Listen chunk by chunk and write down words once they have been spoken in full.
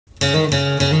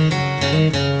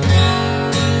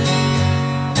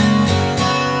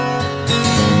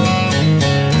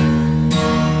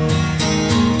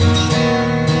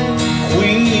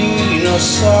Queen of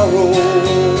sorrow,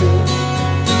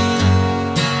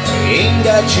 ain't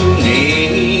that your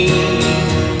name?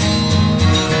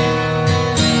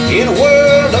 In a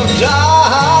world of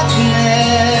darkness,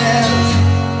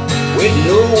 with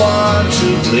no one to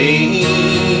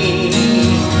blame,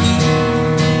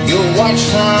 you watch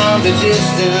from the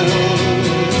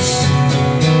distance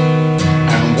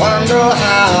and wonder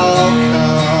how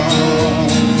come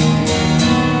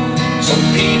some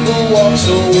people walk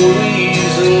so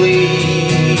easily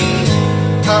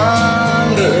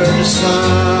under the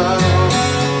sun.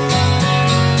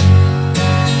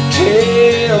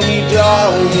 Tell me,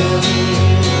 darling,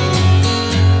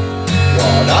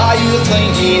 what are you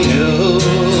thinking of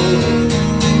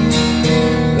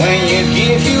when you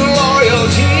give your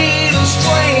loyalty to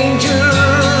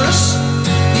strangers,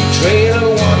 betray the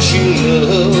ones you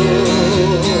love?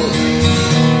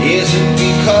 Is it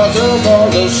because of all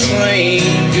the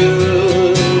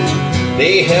strangers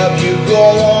they help you go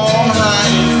on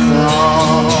hiding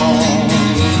from?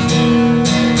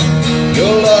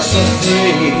 Your lost of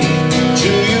faith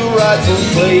to your rightful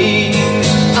place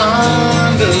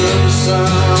under the sun.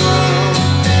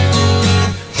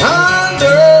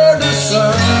 Under the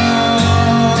sun.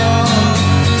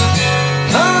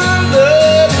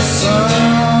 Under the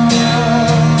sun.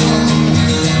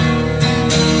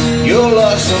 Your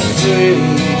lost of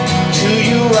faith to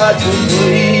your rightful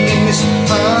place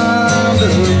under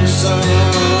the sun.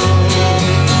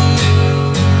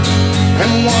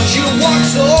 And once you walk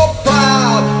so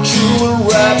proud to a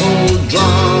rebel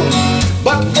drum,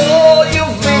 but all your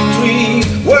victory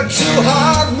were too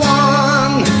hard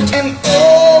won, and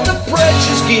all the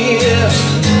precious gifts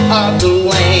of the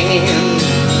land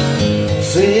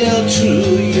fell to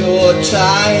your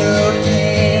tired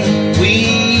hand.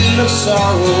 Queen of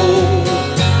sorrow,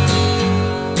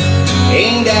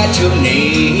 ain't that your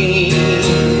name?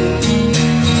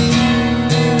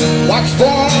 What's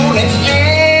born in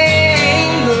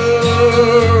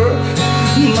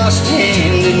must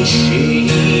end in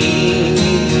shame.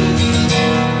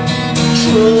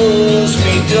 Trust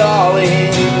me,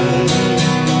 darling,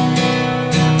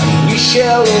 we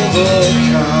shall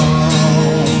overcome.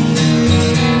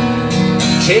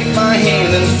 Take my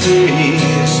hand and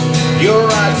face your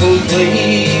rightful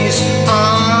place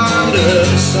under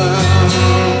the sun.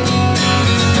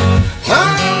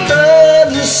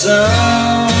 Under the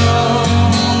sun.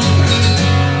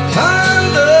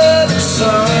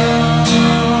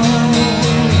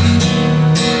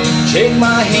 Take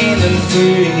my hand and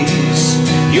face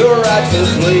your rightful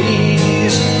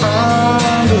place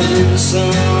under the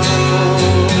sun.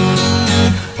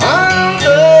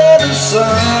 Under the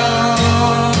sun.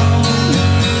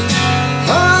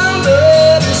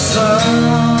 Under the sun.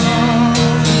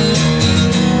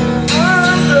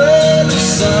 Under the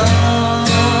sun.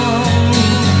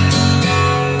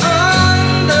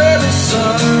 Under the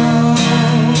sun.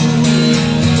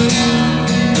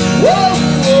 Whoa,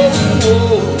 whoa,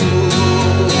 whoa.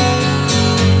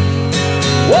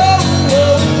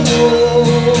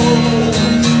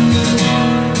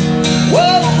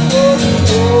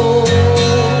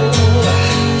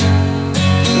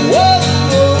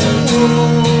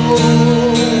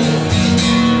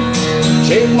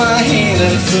 Take my hand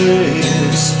and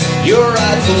face your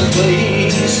rightful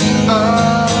place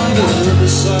under the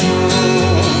sun.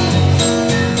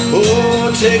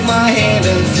 Oh, take my hand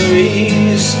and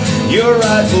face your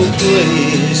rightful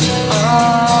place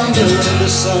under the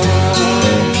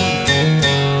sun.